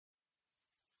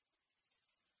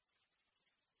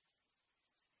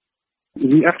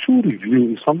The actual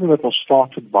review is something that was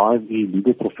started by the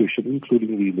legal profession,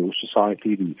 including the Law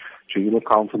Society, the General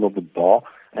Counsel of the Bar,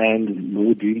 and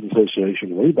Law Deans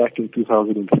Association way back in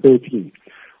 2013,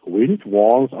 when it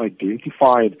was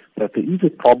identified that there is a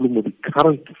problem with the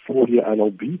current four-year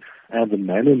LLB and the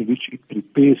manner in which it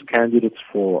prepares candidates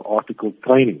for article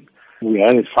training. We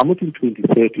had a summit in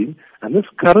 2013, and this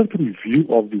current review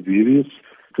of the various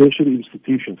tertiary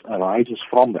institutions arises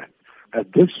from that.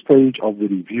 At this stage of the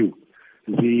review,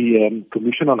 the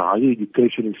Commission on Higher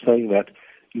Education is saying that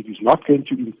it is not going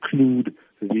to include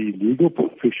the legal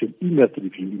profession in that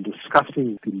review in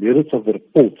discussing the merits of the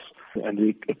reports and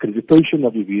the accreditation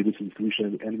of the various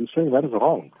institutions, and we're saying that is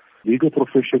wrong. Legal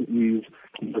profession is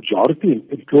the majority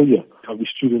employer of the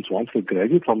students once they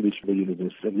graduate from this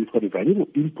university, and we've got a valuable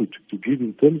input to give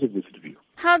in terms of this review.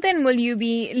 How then will you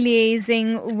be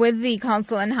liaising with the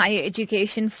Council on Higher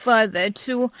Education further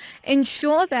to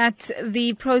ensure that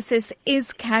the process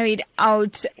is carried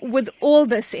out with all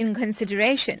this in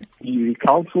consideration? The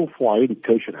Council for Higher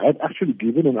Education had actually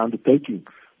given an undertaking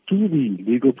to the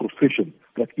legal profession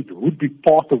that it would be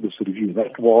part of this review.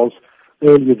 That was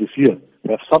earlier this year.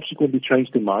 They have subsequently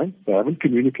changed their mind. They haven't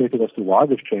communicated as to why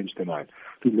they've changed their mind.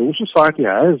 The Law Society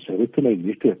has written a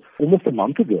letter almost a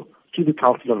month ago to the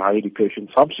Council on Higher Education,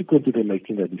 subsequent to them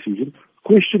making that decision,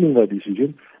 questioning that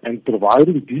decision, and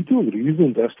providing detailed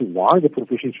reasons as to why the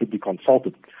profession should be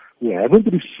consulted. We haven't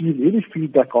received any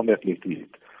feedback on that letter yet.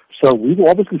 So we will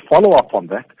obviously follow up on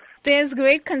that. There's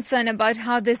great concern about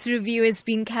how this review is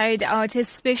being carried out,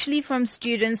 especially from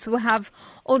students who have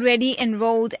already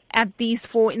enrolled at these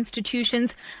four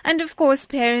institutions, and of course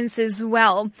parents as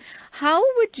well. How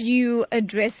would you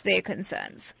address their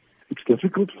concerns? It's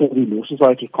difficult for the Law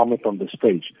Society to comment on this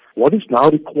stage. What is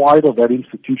now required of that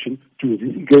institution to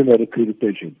regain that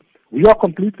accreditation? We are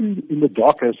completely in the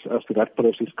dark as to that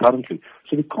process currently,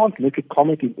 so we can't make a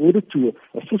comment in order to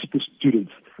assist the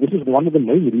students. This is one of the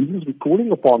main reasons we're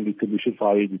calling upon the Commission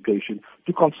for Higher Education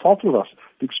to consult with us,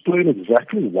 to explain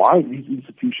exactly why these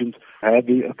institutions had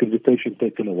their accreditation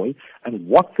taken away and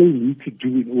what they need to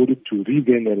do in order to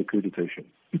regain that accreditation.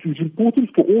 It is important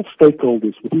for all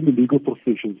stakeholders within the legal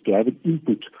professions to have an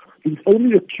input. It is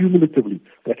only accumulatively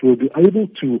that we'll be able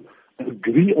to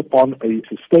agree upon a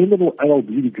sustainable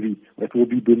LLB degree that will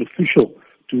be beneficial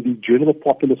to the general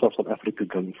populace of South Africa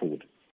going forward.